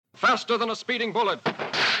Faster than a speeding bullet.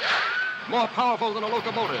 More powerful than a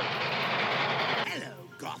locomotive. Hello,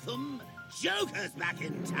 Gotham. Joker's back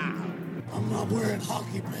in town. I'm not wearing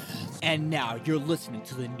hockey pads. And now you're listening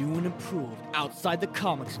to the new and improved Outside the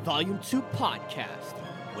Comics Volume 2 podcast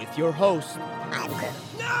with your host,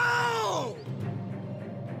 No!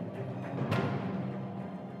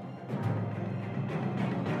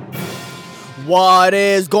 What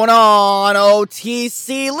is going on,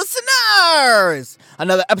 OTC listeners?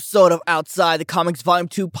 Another episode of Outside the Comics Volume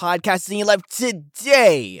 2 podcast in your life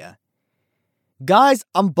today. Guys,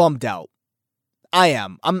 I'm bummed out. I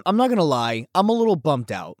am. I'm not gonna lie. I'm a little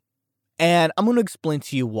bummed out. And I'm gonna explain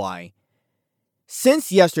to you why.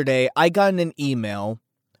 Since yesterday, I got an email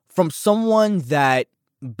from someone that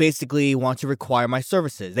basically wanted to require my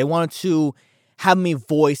services. They wanted to have me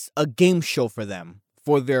voice a game show for them,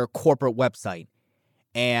 for their corporate website.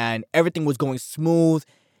 And everything was going smooth.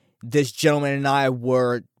 This gentleman and I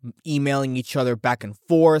were emailing each other back and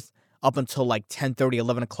forth up until like 10:30,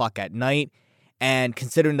 11 o'clock at night. And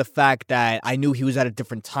considering the fact that I knew he was at a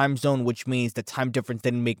different time zone, which means the time difference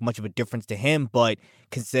didn't make much of a difference to him. But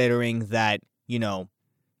considering that, you know,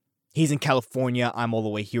 he's in California, I'm all the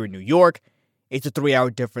way here in New York, it's a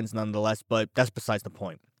 3-hour difference nonetheless, but that's besides the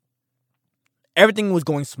point. Everything was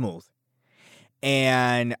going smooth.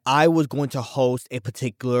 And I was going to host a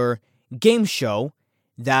particular game show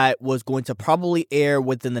that was going to probably air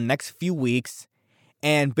within the next few weeks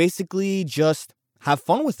and basically just have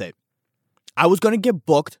fun with it. I was going to get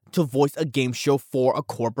booked to voice a game show for a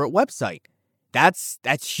corporate website. That's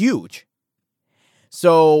huge.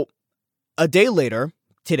 So a day later,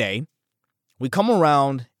 today, we come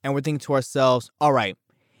around and we're thinking to ourselves, all right,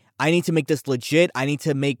 I need to make this legit. I need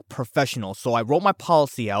to make professional. So I wrote my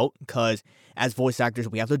policy out because as voice actors,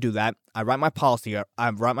 we have to do that. I write my policy.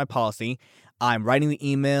 I'm writing the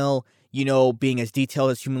email, being as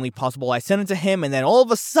detailed as humanly possible. I send it to him, and then all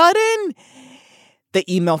of a sudden, the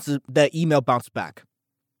email bounced back.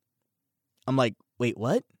 I'm like, wait,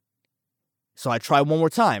 what? So I tried one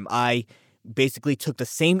more time. I basically took the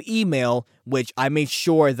same email, which I made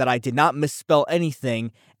sure that I did not misspell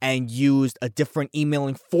anything and used a different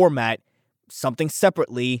emailing format, something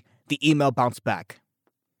separately. The email bounced back.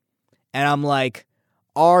 And I'm like,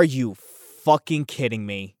 are you fucking kidding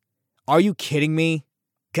me? Are you kidding me?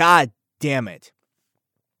 God damn it.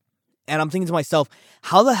 And I'm thinking to myself,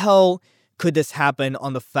 how the hell could this happen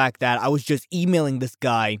on the fact that I was just emailing this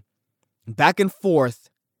guy back and forth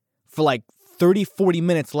for like 30, 40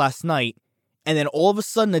 minutes last night, and then all of a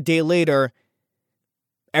sudden a day later,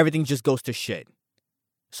 everything just goes to shit.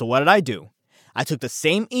 So what did I do? I took the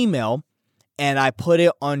same email and I put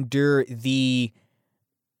it under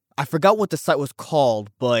I forgot what the site was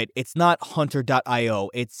called, but it's not hunter.io.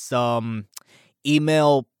 It's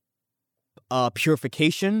email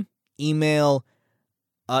purification, email.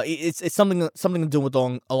 It's something to do with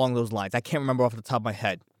along those lines. I can't remember off the top of my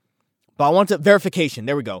head. But I wanted verification.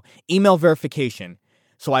 There we go. Email verification.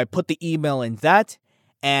 So I put the email in that,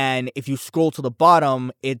 and if you scroll to the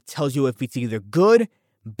bottom, it tells you if it's either good,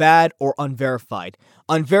 bad, or unverified.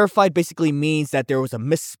 Unverified basically means that there was a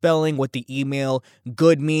misspelling with the email.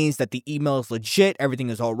 Good means that the email is legit,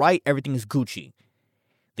 everything is all right, everything is Gucci.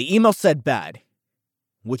 The email said bad,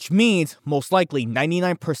 which means most likely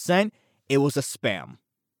 99% it was a spam.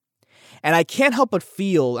 And I can't help but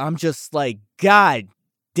feel, I'm just like, God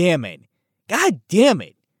damn it. God damn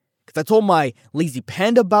it. Because I told my lazy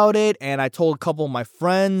panda about it, and I told a couple of my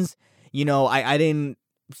friends. I didn't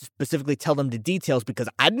specifically tell them the details because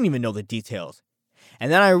I didn't even know the details.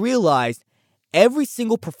 And then I realized every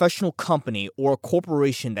single professional company or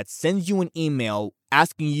corporation that sends you an email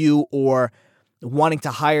asking you or wanting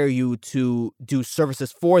to hire you to do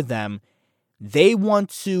services for them, they want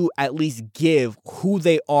to at least give who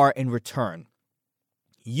they are in return.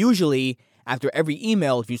 Usually, after every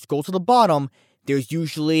email, if you scroll to the bottom, there's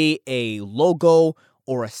usually a logo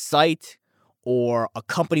or a site or a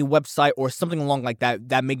company website or something along like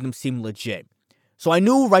that make them seem legit. So I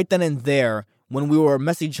knew right then and there when we were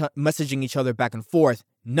messaging each other back and forth,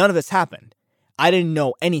 none of this happened. I didn't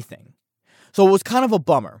know anything. So it was kind of a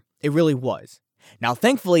bummer. It really was. Now,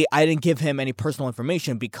 thankfully, I didn't give him any personal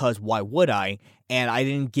information because why would I? And I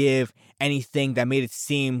didn't give anything that made it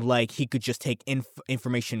seem like he could just take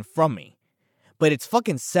information from me. But it's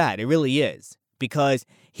fucking sad. It really is. Because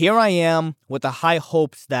here I am with the high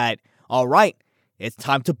hopes that, all right, it's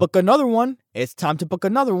time to book another one.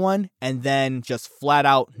 And then just flat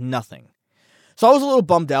out nothing. So I was a little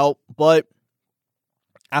bummed out, but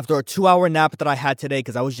after a 2-hour nap that I had today,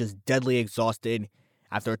 because I was just deadly exhausted,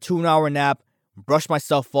 after a 2-hour nap, brushed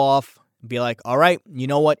myself off, Be like, all right, you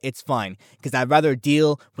know what? It's fine. Because I'd rather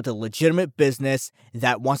deal with a legitimate business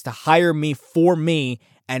that wants to hire me for me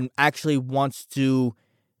and actually wants to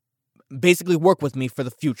basically work with me for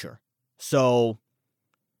the future. So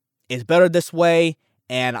it's better this way.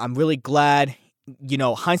 And I'm really glad,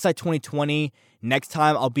 hindsight 2020, next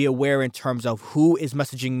time I'll be aware in terms of who is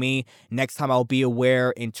messaging me. Next time I'll be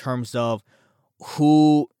aware in terms of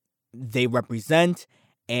who they represent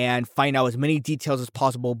and find out as many details as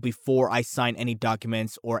possible before I sign any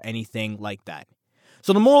documents or anything like that.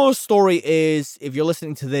 So the moral of the story is, if you're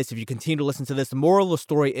listening to this, if you continue to listen to this, the moral of the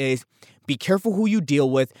story is be careful who you deal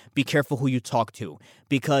with, be careful who you talk to.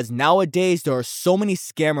 Because nowadays there are so many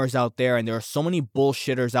scammers out there and there are so many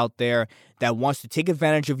bullshitters out there that wants to take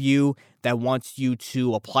advantage of you, that wants you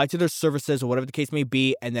to apply to their services or whatever the case may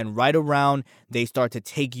be, and then right around they start to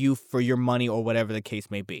take you for your money or whatever the case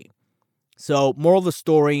may be. So moral of the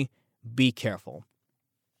story, be careful.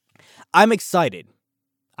 I'm excited.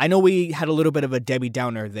 I know we had a little bit of a Debbie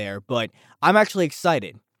Downer there, but I'm actually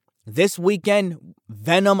excited. This weekend,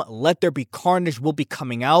 Venom, Let There Be Carnage will be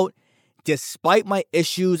coming out. Despite my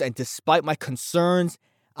issues and despite my concerns,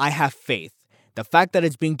 I have faith. The fact that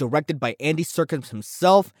it's being directed by Andy Serkis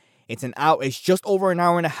himself, it's just over an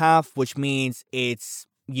hour and a half, which means it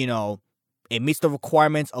meets the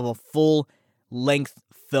requirements of a full-length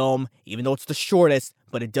film, even though it's the shortest,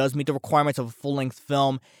 but it does meet the requirements of a full-length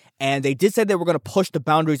film. And they did say they were going to push the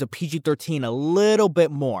boundaries of PG-13 a little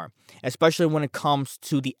bit more, especially when it comes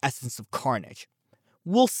to the essence of carnage.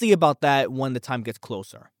 We'll see about that when the time gets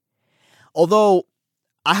closer. Although,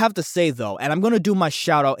 I have to say though, and I'm going to do my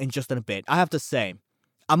shout out in just a bit, I have to say,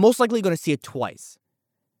 I'm most likely going to see it twice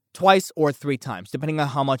or 3 times, depending on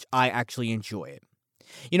how much I actually enjoy it.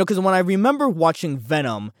 Because when I remember watching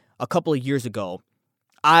Venom a couple of years ago,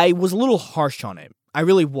 I was a little harsh on it. I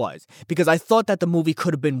really was, because I thought that the movie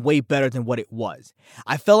could have been way better than what it was.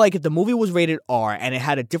 I felt like if the movie was rated R and it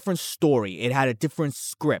had a different story, it had a different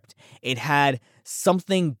script, it had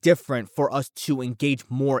something different for us to engage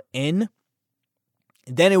more in,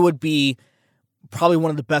 then it would be probably one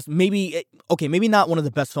of the best, maybe not one of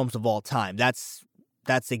the best films of all time. That's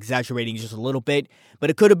exaggerating just a little bit, but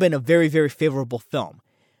it could have been a very, very favorable film.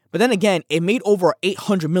 But then again, it made over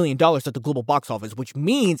 $800 million at the global box office, which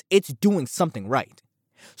means it's doing something right.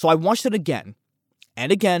 So I watched it again,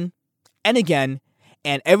 and again, and again,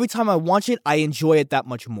 and every time I watch it, I enjoy it that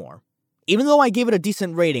much more. Even though I gave it a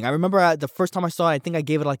decent rating. I remember the first time I saw it, I think I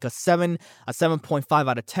gave it like a 7.5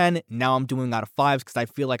 out of 10. Now I'm doing out of 5s because I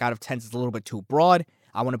feel like out of 10s is a little bit too broad.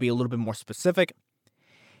 I want to be a little bit more specific.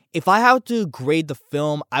 If I had to grade the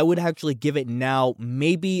film, I would actually give it now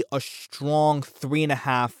maybe a strong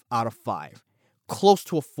 3.5 out of 5. Close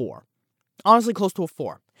to a 4. Honestly, close to a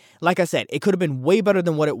 4. Like I said, it could have been way better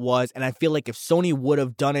than what it was, and I feel like if Sony would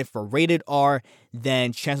have done it for rated R,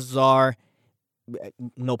 then chances are,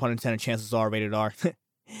 no pun intended, chances are rated R,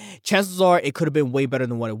 chances are it could have been way better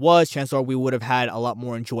than what it was. Chances are we would have had a lot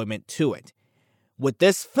more enjoyment to it. With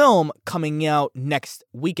this film coming out next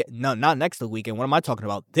weekend, no, not next weekend, what am I talking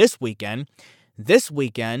about? This weekend,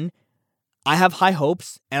 I have high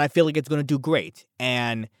hopes, and I feel like it's going to do great.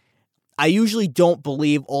 And I usually don't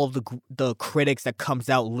believe all of the critics that comes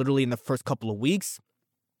out literally in the first couple of weeks.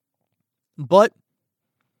 But,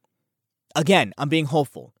 again, I'm being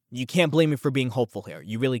hopeful. You can't blame me for being hopeful here.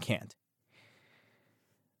 You really can't.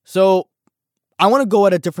 So, I want to go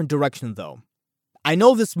at a different direction, though. I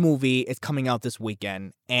know this movie is coming out this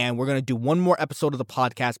weekend, and we're going to do one more episode of the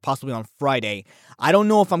podcast, possibly on Friday. I don't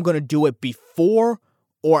know if I'm going to do it before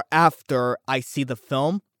or after I see the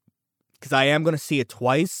film, because I am going to see it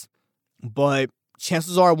twice, but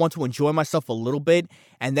chances are I want to enjoy myself a little bit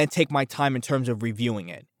and then take my time in terms of reviewing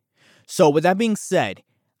it. So with that being said,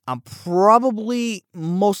 I'm probably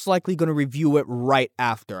most likely going to review it right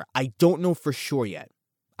after. I don't know for sure yet.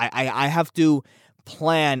 I have to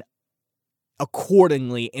plan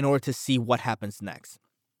accordingly in order to see what happens next.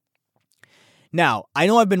 Now, I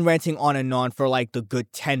know I've been ranting on and on for like the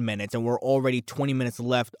good 10 minutes, and we're already 20 minutes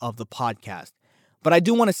left of the podcast. But I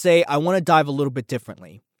do want to say I want to dive a little bit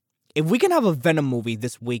differently. If we can have a Venom movie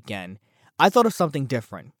this weekend, I thought of something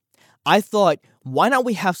different. I thought, why not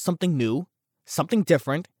we have something new, something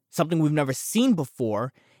different, something we've never seen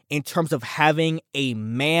before in terms of having a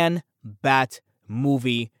Man-Bat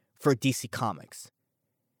movie for DC Comics.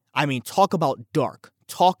 I mean, talk about dark.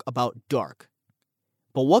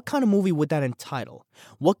 But what kind of movie would that entitle?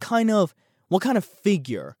 What kind of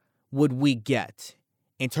figure would we get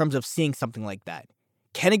in terms of seeing something like that?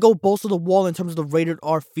 Can it go balls to the wall in terms of the rated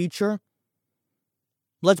R feature?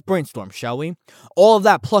 Let's brainstorm, shall we? All of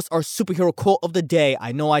that plus our superhero quote of the day.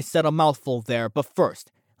 I know I said a mouthful there, but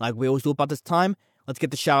first, like we always do about this time, let's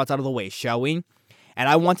get the shout-outs out of the way, shall we? And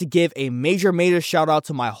I want to give a major shout-out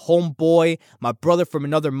to my homeboy, my brother from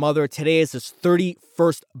another mother. Today is his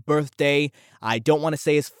 31st birthday. I don't want to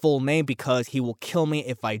say his full name because he will kill me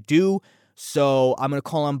if I do. So I'm going to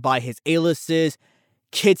call him by his aliases.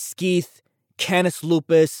 Kid Skeeth, Canis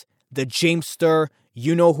Lupus, the Jamester.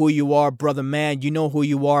 You know who you are, brother man. You know who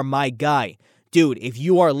you are, my guy. Dude, if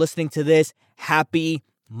you are listening to this, happy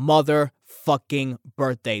motherfucking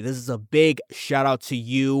birthday. This is a big shout out to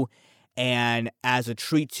you. And as a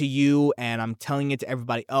treat to you, and I'm telling it to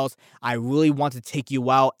everybody else, I really want to take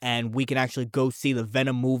you out and we can actually go see the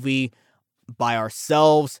Venom movie by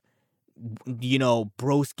ourselves. You know,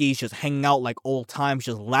 broskies just hanging out like old times,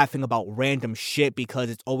 just laughing about random shit because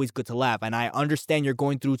it's always good to laugh. And I understand you're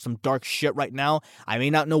going through some dark shit right now. I may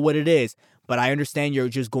not know what it is, but I understand you're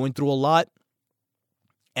just going through a lot.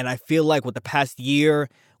 And I feel like with the past year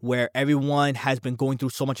where everyone has been going through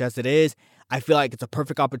so much as it is, I feel like it's a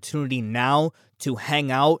perfect opportunity now to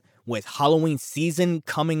hang out with Halloween season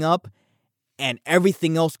coming up and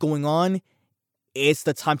everything else going on. It's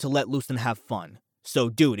the time to let loose and have fun. So,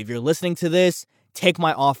 dude, if you're listening to this, take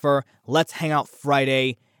my offer. Let's hang out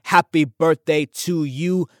Friday. Happy birthday to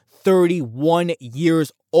you, 31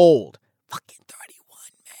 years old. Fucking 31,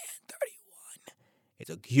 man, 31. It's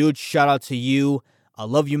a huge shout out to you. I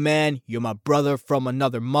love you, man. You're my brother from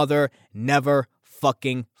another mother. Never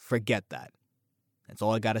fucking forget that. That's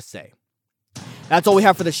all I gotta say. That's all we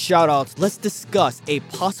have for the shout-outs. Let's discuss a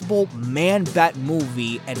possible Man-Bat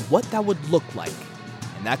movie and what that would look like.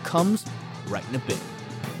 And that comes right in a bit.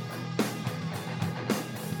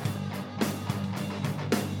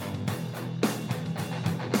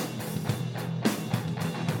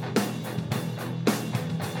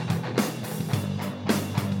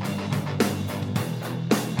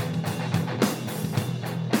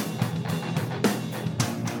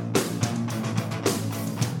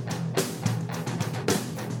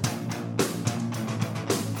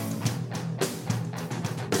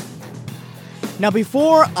 Now,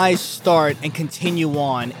 before I start and continue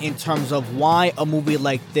on in terms of why a movie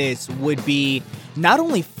like this would be not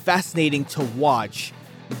only fascinating to watch,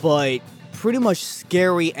 but pretty much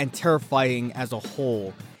scary and terrifying as a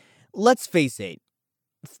whole, let's face it,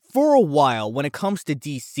 for a while when it comes to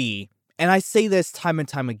DC, and I say this time and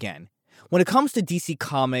time again, when it comes to DC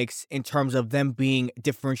Comics in terms of them being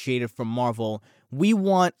differentiated from Marvel, we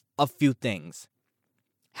want a few things.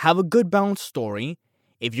 Have a good balanced story.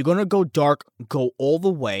 If you're going to go dark, go all the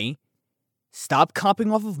way. Stop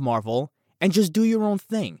copying off of Marvel and just do your own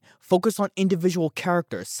thing. Focus on individual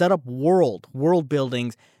characters. Set up world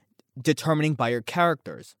buildings determining by your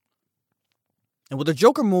characters. And with the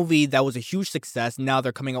Joker movie, that was a huge success. Now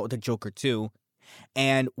they're coming out with the Joker 2.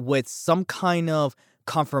 And with some kind of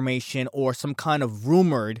confirmation or some kind of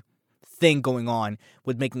rumored thing going on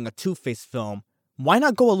with making a Two-Face film, why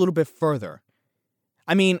not go a little bit further?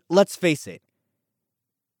 I mean, let's face it.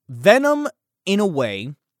 Venom, in a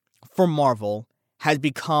way, for Marvel, has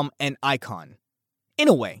become an icon. In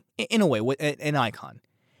a way, an icon.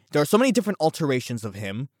 There are so many different alterations of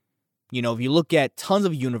him. You know, if you look at tons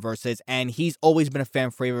of universes, and he's always been a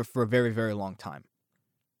fan favorite for a very, very long time.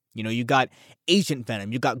 You know, you got Agent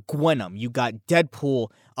Venom, you got Gwenom, you got Deadpool,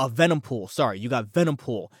 Venompool, you got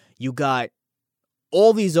Venompool, you got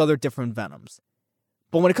all these other different Venoms.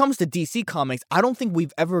 But when it comes to DC Comics, I don't think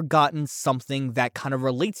we've ever gotten something that kind of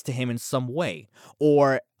relates to him in some way,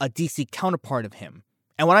 or a DC counterpart of him.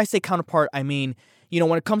 And when I say counterpart, I mean, you know,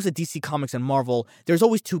 when it comes to DC Comics and Marvel, there's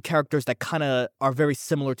always two characters that kind of are very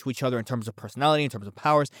similar to each other in terms of personality, in terms of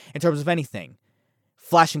powers, in terms of anything.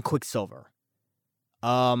 Flash and Quicksilver.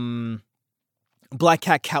 Black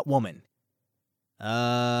Cat, Catwoman.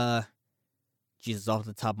 Jesus, off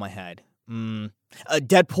the top of my head.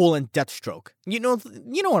 Deadpool and Deathstroke. You know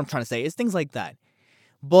what I'm trying to say. It's things like that.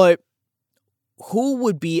 But who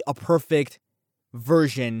would be a perfect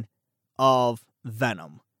version of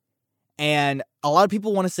Venom? And a lot of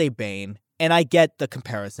people want to say Bane, and I get the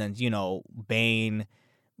comparisons. You know, Bane,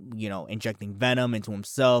 you know, injecting venom into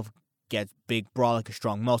himself, gets big, brolic, and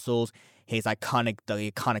strong muscles. The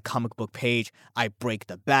iconic comic book page, I break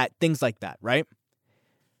the bat, things like that, right?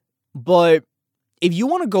 But if you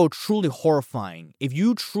want to go truly horrifying, if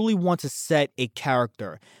you truly want to set a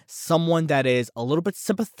character, someone that is a little bit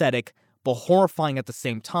sympathetic but horrifying at the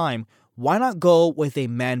same time, why not go with a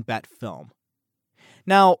Man-Bat film?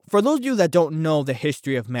 Now, for those of you that don't know the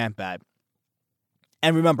history of Man-Bat,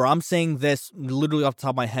 and remember, I'm saying this literally off the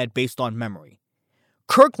top of my head based on memory.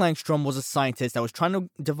 Kirk Langstrom was a scientist that was trying to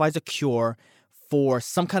devise a cure for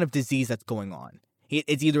some kind of disease that's going on.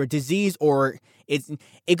 It's either a disease or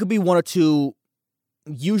it could be one or two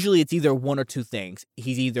usually it's either one or two things.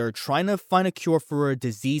 He's either trying to find a cure for a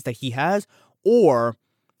disease that he has, or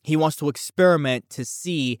he wants to experiment to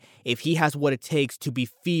see if he has what it takes to be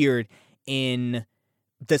feared in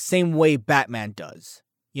the same way Batman does.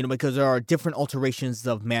 You know, because there are different alterations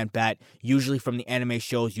of Man-Bat, usually from the anime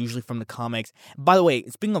shows, usually from the comics. By the way,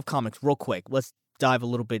 speaking of comics, real quick, let's dive a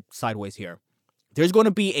little bit sideways here. There's going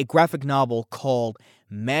to be a graphic novel called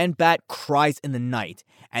Man-Bat Cries in the Night,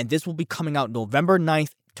 and this will be coming out November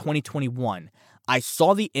 9th, 2021. I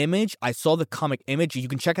saw the image, I saw the comic image. You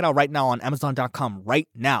can check it out right now on Amazon.com right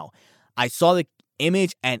now. I saw the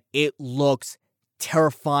image, and it looks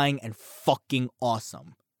terrifying and fucking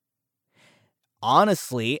awesome.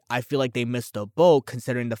 Honestly, I feel like they missed a boat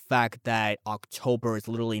considering the fact that October is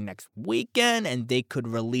literally next weekend and they could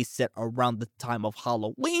release it around the time of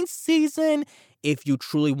Halloween season if you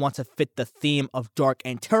truly want to fit the theme of dark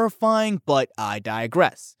and terrifying, but I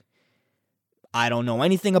digress. I don't know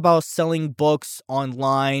anything about selling books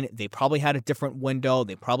online. They probably had a different window.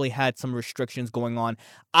 They probably had some restrictions going on.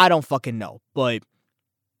 I don't fucking know, but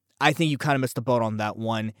I think you kind of missed the boat on that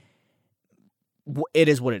one. It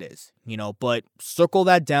is what it is, you know, but circle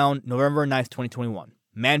that down, November 9th, 2021.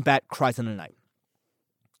 Man-Bat Cries in the Night.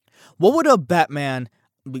 What would a Batman,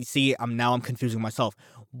 see, I'm confusing myself.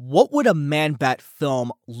 What would a Man-Bat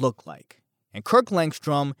film look like? And Kirk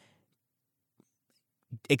Langstrom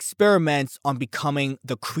experiments on becoming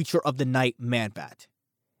the creature of the night Man-Bat.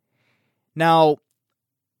 Now,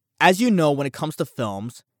 as you know, when it comes to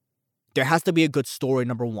films, there has to be a good story,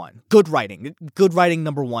 number one. Good writing. Good writing,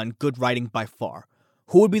 number one. Good writing by far.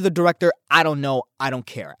 Who would be the director? I don't know. I don't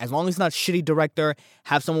care. As long as it's not a shitty director,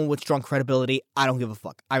 have someone with strong credibility, I don't give a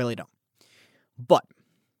fuck. I really don't. But,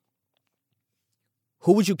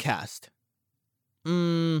 who would you cast?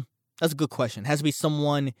 That's a good question. It has to be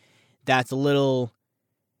someone that's a little,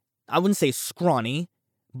 I wouldn't say scrawny,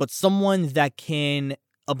 but someone that can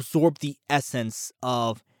absorb the essence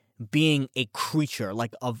of being a creature,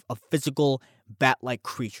 like of a physical bat-like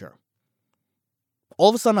creature. All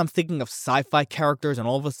of a sudden, I'm thinking of sci-fi characters, and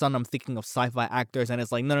all of a sudden, I'm thinking of sci-fi actors, and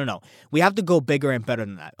it's like, no. We have to go bigger and better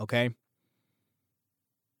than that, okay?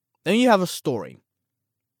 Then you have a story.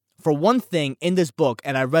 For one thing, in this book,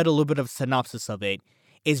 and I read a little bit of a synopsis of it,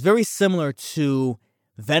 it's very similar to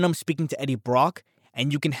Venom speaking to Eddie Brock,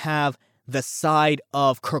 and you can have the side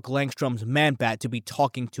of Kirk Langstrom's Man-Bat to be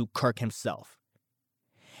talking to Kirk himself.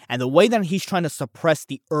 And the way that he's trying to suppress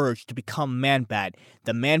the urge to become Man-Bat,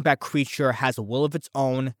 the Man-Bat creature has a will of its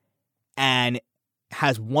own and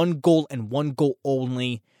has one goal and one goal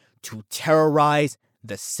only: to terrorize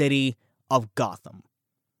the city of Gotham.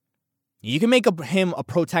 You can make him a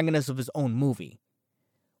protagonist of his own movie.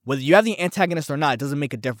 Whether you have the antagonist or not, it doesn't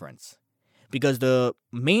make a difference. Because the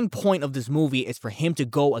main point of this movie is for him to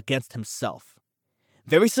go against himself.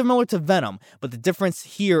 Very similar to Venom, but the difference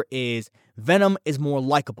here is Venom is more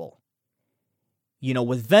likable. You know,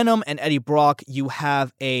 with Venom and Eddie Brock, you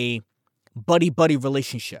have a buddy-buddy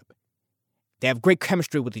relationship. They have great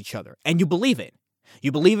chemistry with each other, and you believe it.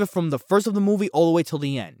 You believe it from the first of the movie all the way till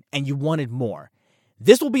the end, and you wanted more.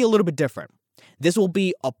 This will be a little bit different. This will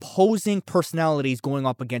be opposing personalities going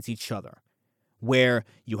up against each other, where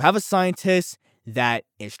you have a scientist that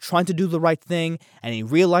is trying to do the right thing, and he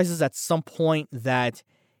realizes at some point that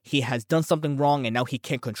he has done something wrong, and now he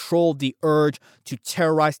can't control the urge to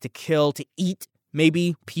terrorize, to kill, to eat,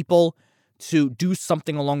 maybe, people, to do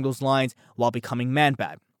something along those lines while becoming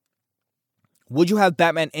Man-Bat. Would you have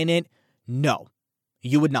Batman in it? No,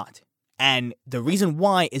 you would not. And the reason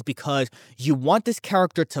why is because you want this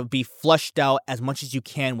character to be fleshed out as much as you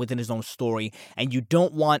can within his own story, and you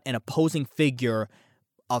don't want an opposing figure,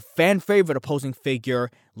 a fan-favorite opposing figure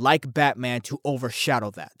like Batman, to overshadow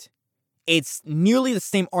that. It's nearly the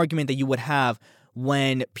same argument that you would have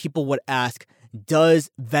when people would ask,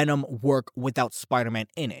 does Venom work without Spider-Man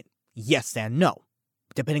in it? Yes and no,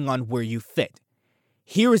 depending on where you fit.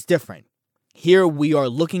 Here is different. Here we are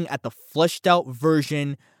looking at the fleshed out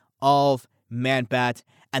version of Man-Bat,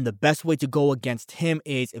 and the best way to go against him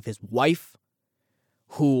is if his wife,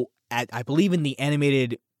 who I believe in the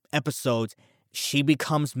animated episodes, she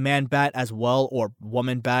becomes Man-Bat as well, or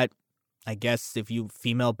Woman-Bat. I guess if you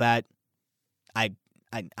female Bat, I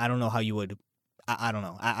don't know how you would, I don't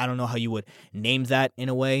know. I don't know how you would name that in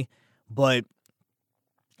a way, but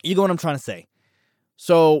you get what I'm trying to say.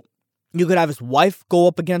 So you could have his wife go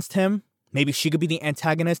up against him. Maybe she could be the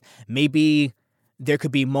antagonist. Maybe there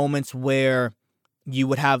could be moments where you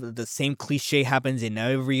would have the same cliche happens in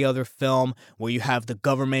every other film, where you have the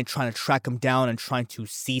government trying to track him down and trying to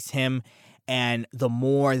seize him. And the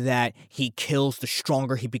more that he kills, the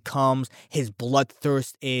stronger he becomes. His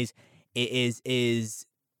bloodthirst is is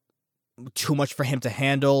too much for him to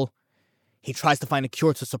handle. He tries to find a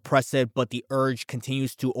cure to suppress it, but the urge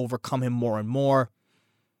continues to overcome him more and more.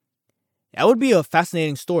 That would be a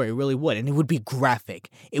fascinating story, it really would. And it would be graphic.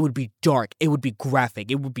 It would be dark. It would be graphic.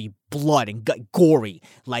 It would be blood and gory.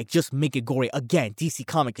 Like, just make it gory. Again, DC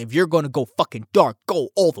Comics, if you're going to go fucking dark, go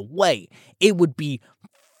all the way. It would be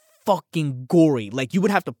fucking gory. Like, you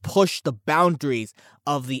would have to push the boundaries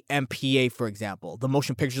of the MPA, for example. The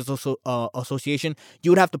Motion Pictures Association.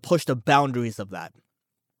 You would have to push the boundaries of that.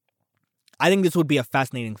 I think this would be a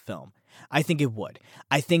fascinating film. I think it would.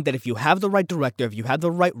 I think that if you have the right director, if you have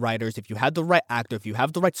the right writers, if you have the right actor, if you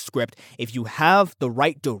have the right script, if you have the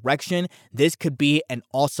right direction, this could be an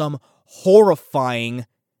awesome, horrifying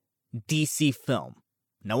DC film.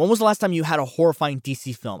 Now, when was the last time you had a horrifying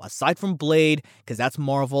DC film? Aside from Blade, because that's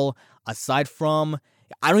Marvel, aside from,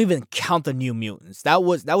 I don't even count the New Mutants. That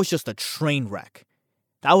was just a train wreck.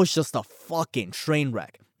 That was just a fucking train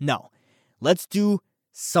wreck. No, let's do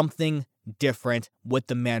something different with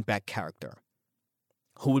the Man-Bat character.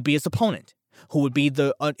 Who would be his opponent? Who would be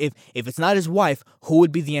the if it's not his wife, who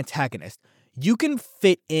would be the antagonist? You can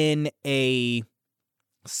fit in a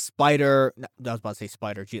Spider. I was about to say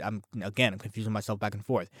Spider. Gee, I'm confusing myself back and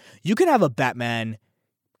forth. You can have a Batman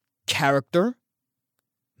character.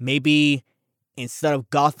 Maybe instead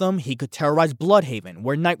of Gotham, he could terrorize Bloodhaven,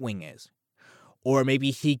 where Nightwing is, or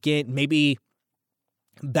maybe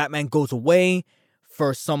Batman goes away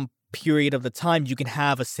for some period of the time. You can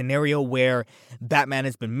have a scenario where Batman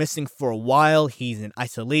has been missing for a while, he's in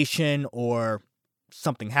isolation, or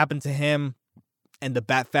something happened to him, and the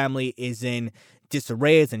Bat family is in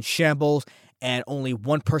disarray, is in shambles, and only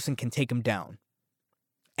one person can take him down.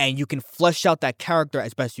 And you can flesh out that character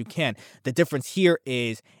as best you can. The difference here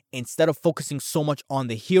is, instead of focusing so much on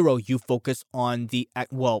the hero, you focus on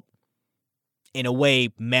in a way,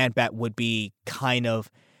 Man-Bat would be kind of,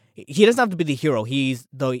 he doesn't have to be the hero. He's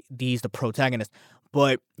the protagonist.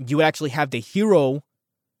 But you would actually have the hero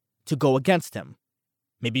to go against him.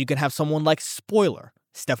 Maybe you can have someone like Spoiler,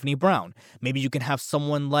 Stephanie Brown. Maybe you can have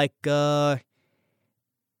someone like, I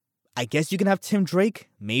guess you can have Tim Drake.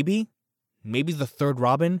 Maybe the third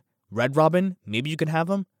Robin, Red Robin. Maybe you can have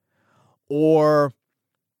him. Or,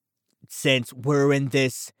 since we're in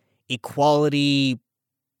this equality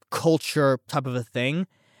culture type of a thing,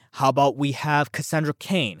 how about we have Cassandra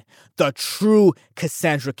Cain, the true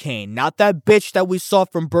Cassandra Cain, not that bitch that we saw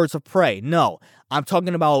from Birds of Prey. No, I'm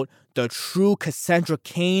talking about the true Cassandra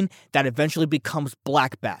Cain that eventually becomes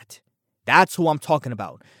Black Bat. That's who I'm talking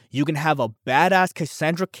about. You can have a badass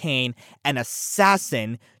Cassandra Cain, an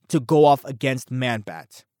assassin, to go off against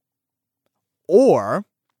Man-Bat. Or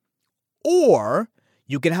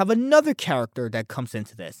you can have another character that comes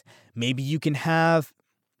into this. Maybe you can have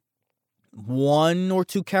one or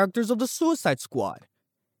two characters of the Suicide Squad.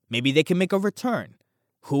 Maybe they can make a return.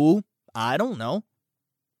 Who? I don't know.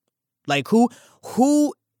 Like, who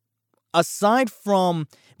aside from,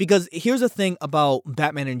 because here's the thing about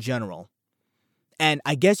Batman in general, and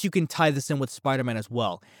I guess you can tie this in with Spider-Man as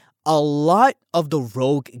well. A lot of the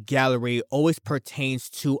rogue gallery always pertains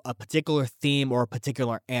to a particular theme or a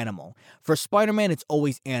particular animal. For Spider-Man, it's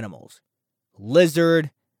always animals.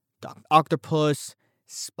 Lizard, Dr. Octopus,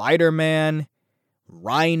 Spider-Man,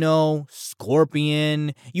 Rhino,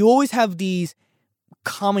 Scorpion. You always have these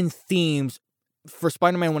common themes for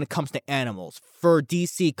Spider-Man when it comes to animals. For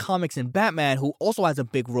DC Comics and Batman, who also has a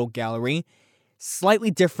big rogue gallery,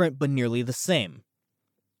 slightly different but nearly the same.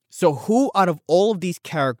 So who out of all of these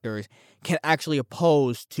characters can actually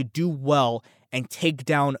oppose to do well and take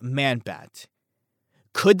down Man-Bat?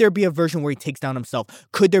 Could there be a version where he takes down himself?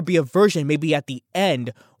 Could there be a version maybe at the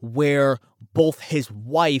end where both his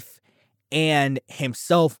wife and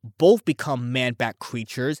himself both become Man-Bat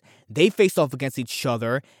creatures? They face off against each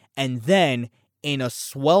other, and then in a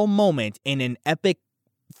swell moment, in an epic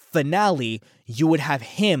finale, you would have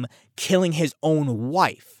him killing his own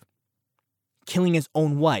wife.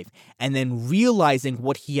 And then realizing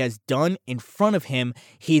what he has done in front of him,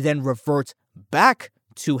 he then reverts back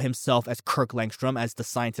to himself as Kirk Langstrom, as the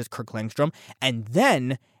scientist Kirk Langstrom, and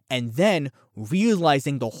then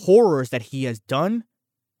realizing the horrors that he has done,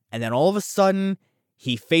 and then all of a sudden,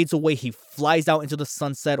 he fades away, he flies out into the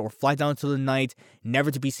sunset, or flies out into the night,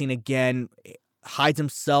 never to be seen again, hides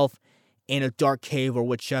himself in a dark cave or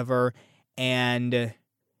whichever, and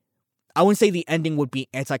I wouldn't say the ending would be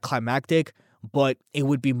anticlimactic, but it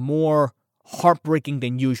would be more heartbreaking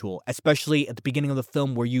than usual, especially at the beginning of the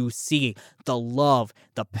film where you see the love,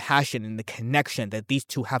 the passion, and the connection that these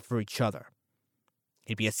two have for each other.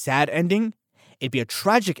 It'd be a sad ending. It'd be a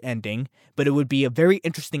tragic ending, but it would be a very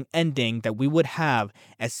interesting ending that we would have,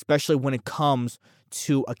 especially when it comes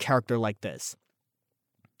to a character like this.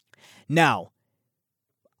 Now,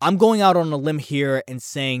 I'm going out on a limb here and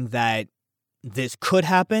saying that this could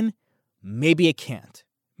happen. Maybe it can't.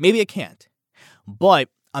 Maybe it can't. But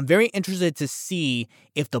I'm very interested to see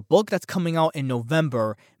if the book that's coming out in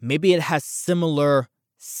November, maybe it has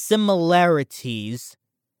similarities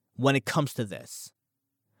when it comes to this.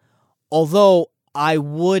 Although I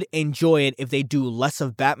would enjoy it if they do less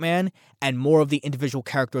of Batman and more of the individual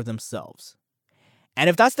character themselves. And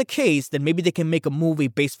if that's the case, then maybe they can make a movie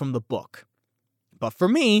based from the book. But for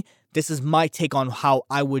me, this is my take on how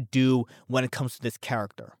I would do when it comes to this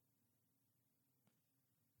character.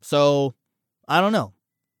 So, I don't know.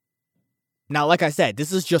 Now, like I said,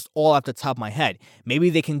 this is just all off the top of my head. Maybe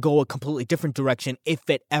they can go a completely different direction if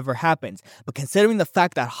it ever happens. But considering the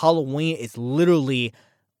fact that Halloween is literally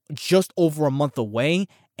just over a month away,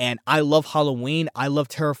 and I love Halloween, I love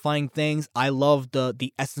terrifying things, I love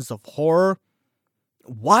the essence of horror,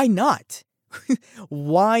 why not?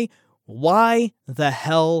 Why the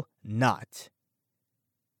hell not?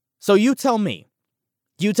 So you tell me,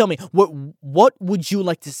 what would you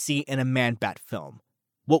like to see in a Man-Bat film?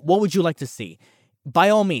 What would you like to see? By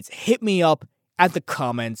all means, hit me up at the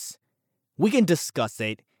comments. We can discuss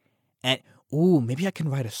it. And, maybe I can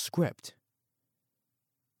write a script.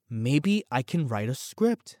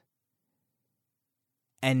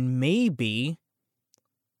 And maybe,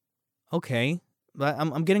 okay,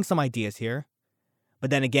 I'm getting some ideas here.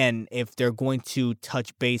 But then again, if they're going to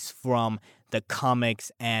touch base from the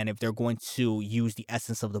comics and if they're going to use the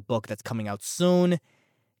essence of the book that's coming out soon,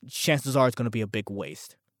 chances are it's going to be a big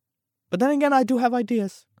waste. But then again, I do have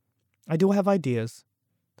ideas.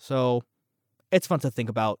 So it's fun to think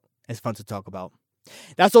about. It's fun to talk about.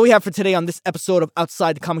 That's all we have for today on this episode of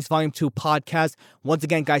Outside the Comics Volume 2 podcast. Once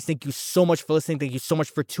again, guys, thank you so much for listening. Thank you so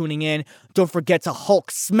much for tuning in. Don't forget to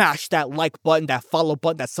Hulk smash that like button, that follow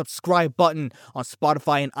button, that subscribe button on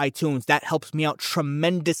Spotify and iTunes. That helps me out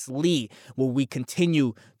tremendously where we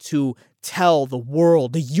continue to tell the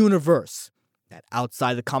world, the universe, that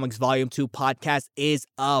Outside the Comics Volume 2 podcast is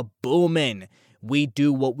a boomin'. We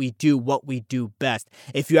do what we do best.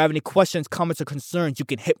 If you have any questions, comments, or concerns, you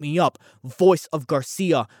can hit me up, Voice of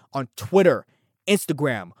Garcia on Twitter,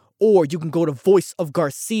 Instagram, or you can go to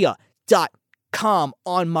voiceofgarcia.com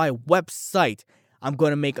on my website. I'm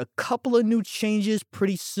going to make a couple of new changes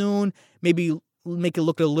pretty soon, maybe make it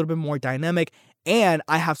look a little bit more dynamic, and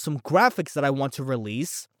I have some graphics that I want to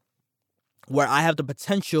release where I have the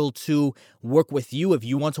potential to work with you if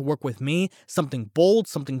you want to work with me. Something bold,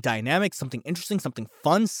 something dynamic, something interesting, something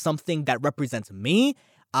fun, something that represents me.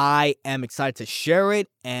 I am excited to share it,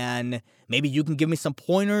 and maybe you can give me some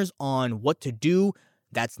pointers on what to do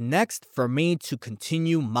that's next for me to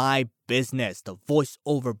continue my business. The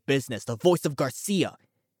voiceover business, the Voice of Garcia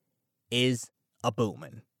is a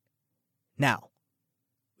boomin'. Now,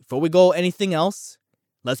 before we go anything else,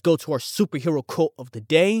 let's go to our superhero quote of the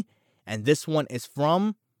day. And this one is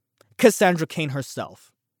from Cassandra Cain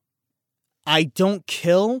herself. I don't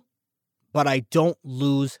kill, but I don't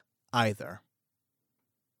lose either.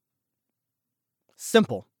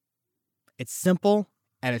 Simple. It's simple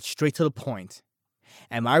and it's straight to the point.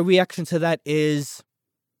 And my reaction to that is,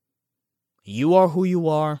 you are who you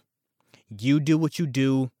are, you do what you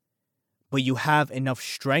do, but you have enough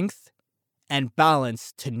strength and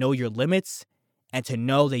balance to know your limits and to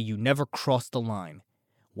know that you never cross the line.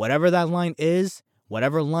 Whatever that line is,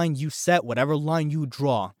 whatever line you set, whatever line you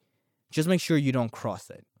draw, just make sure you don't cross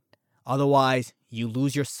it. Otherwise, you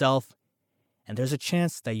lose yourself, and there's a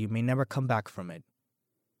chance that you may never come back from it.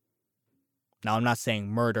 Now, I'm not saying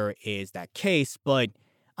murder is that case, but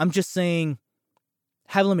I'm just saying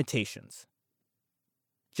have limitations.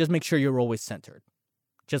 Just make sure you're always centered.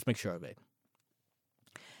 Just make sure of it.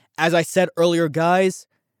 As I said earlier, guys,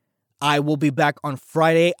 I will be back on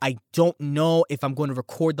Friday. I don't know if I'm going to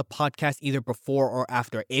record the podcast either before or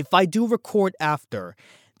after. If I do record after,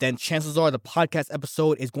 then chances are the podcast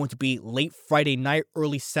episode is going to be late Friday night,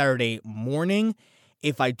 early Saturday morning.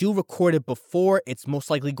 If I do record it before, it's most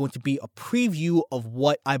likely going to be a preview of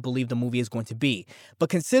what I believe the movie is going to be. But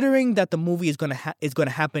considering that the movie is going to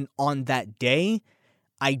happen on that day,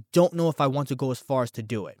 I don't know if I want to go as far as to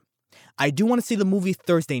do it. I do want to see the movie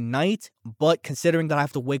Thursday night, but considering that I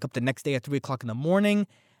have to wake up the next day at 3 o'clock in the morning,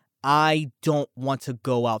 I don't want to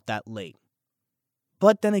go out that late.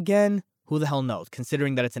 But then again, who the hell knows?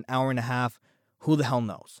 Considering that it's an hour and a half, who the hell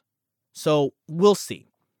knows? So we'll see.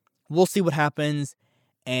 We'll see what happens,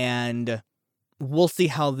 and we'll see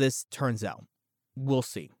how this turns out. We'll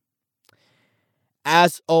see.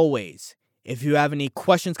 As always, If you have any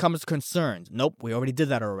questions, comments, concerns. Nope, we already did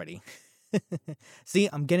that already. See,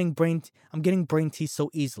 I'm getting brain tease so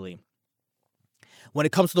easily. When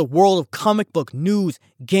it comes to the world of comic book news,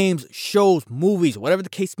 games, shows, movies, whatever the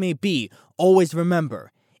case may be, always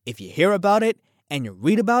remember, if you hear about it and you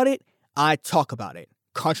read about it, I talk about it,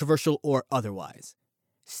 controversial or otherwise.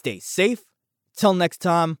 Stay safe. Till next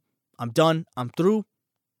time, I'm done. I'm through.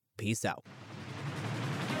 Peace out.